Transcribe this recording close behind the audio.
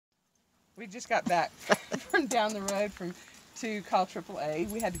We just got back from down the road to call AAA.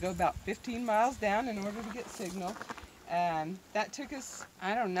 We had to go about 15 miles down in order to get signal. That took us,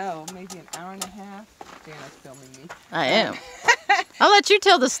 I don't know, maybe an hour and a half. Dana's filming me. I am. I'll let you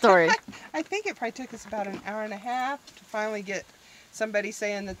tell the story. I think it probably took us about an hour and a half to finally get somebody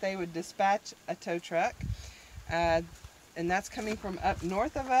saying that they would dispatch a tow truck. And that's coming from up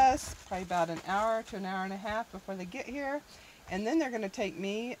north of us, probably about an hour to an hour and a half before they get here. And then they're going to take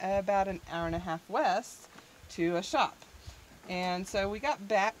me about an hour and a half west to a shop. And so we got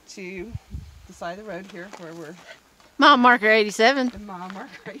back to the side of the road here where we're... Mile marker 87. The mile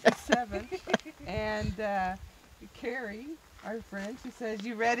marker 87. And Carrie, our friend, she says,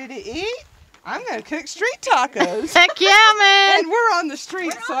 "You ready to eat? I'm going to cook street tacos." Heck yeah, man! And we're on the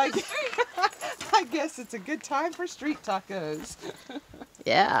street, so I guess it's a good time for street tacos.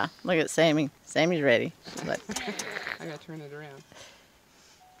 Yeah, look at Sammy. Sammy's ready. Look. I got to turn it around.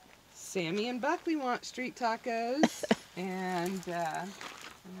 Sammy and Buckley want street tacos, and I'm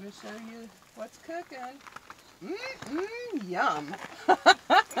going to show you what's cooking. Yum.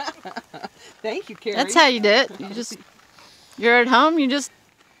 Thank you, Carrie. That's how you do it. You're at home, you just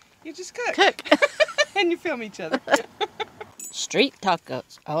cook. And you film each other. Street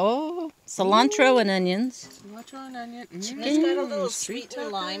tacos. Oh, cilantro and onions. Cilantro and onion. It's got a little sweet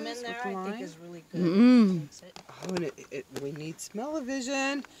lime in there. I think is really good. Oh, and we need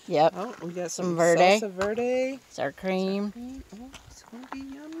smell-o-vision. Yep. Oh, we got some verde. Salsa verde. Sour cream. Oh, it's going to be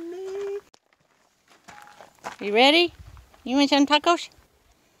yummy. You ready? You want some tacos?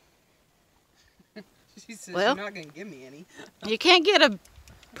 She says Well, you're not going to give me any. You can't get a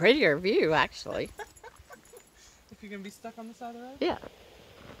prettier view, actually. If you're going to be stuck on the side of the road? Yeah.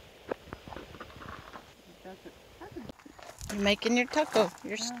 You're making your taco.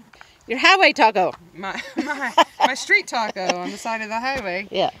 Your highway taco. My street taco on the side of the highway.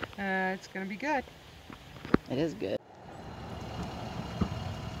 Yeah. It's going to be good. It is good.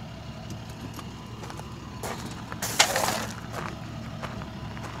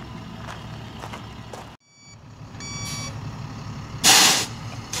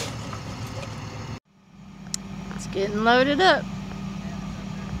 It's getting loaded up.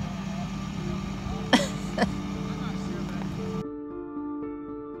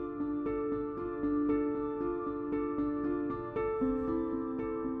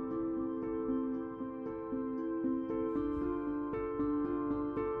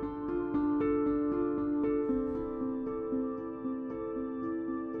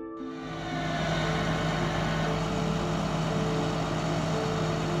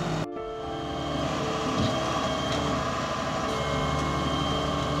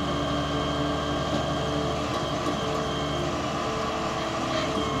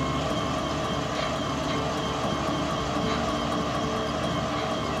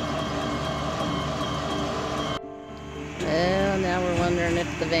 Well, now we're wondering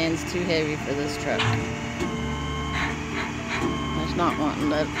if the van's too heavy for this truck. It's not wanting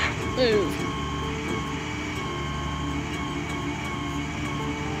to move.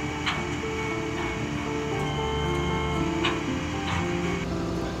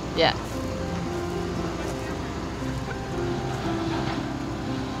 Yeah.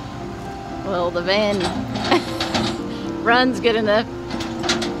 Well, the van runs good enough.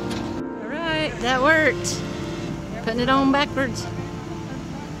 All right, that worked. Putting it on backwards.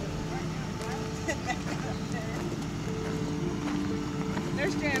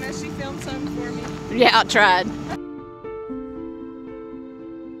 There's Jana. She filmed some for me. Yeah, I tried.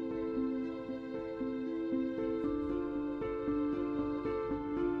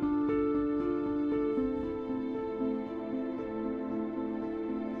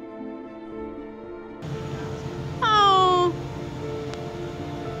 Oh,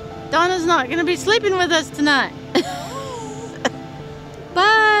 Donna's not going to be sleeping with us tonight.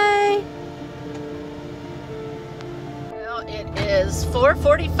 Bye. Well, it is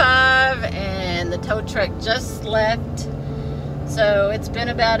 4:45 and the tow truck just left. So it's been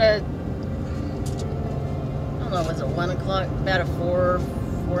about I don't know, was it 1 o'clock? About a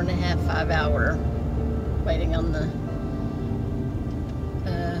 4.5, 5 hour waiting on the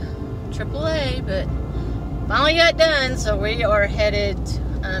AAA, but finally got done. So we are headed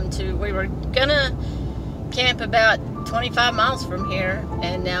we were gonna camp about 25 miles from here,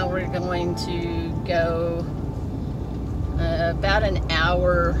 and now we're going to go about an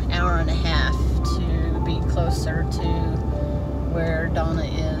hour and a half to be closer to where Donna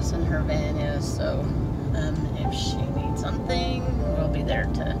is and her van is. So if she needs something, we'll be there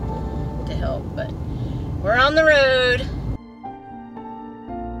to help. But we're on the road.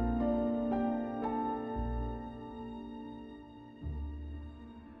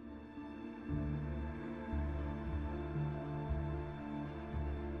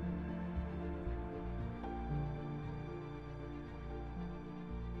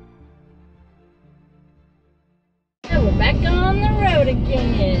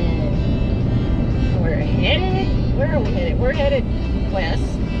 again. We're headed, where are we headed? We're headed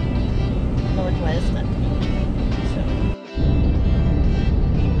west, northwest, I think. So,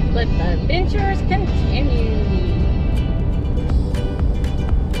 let the adventures continue.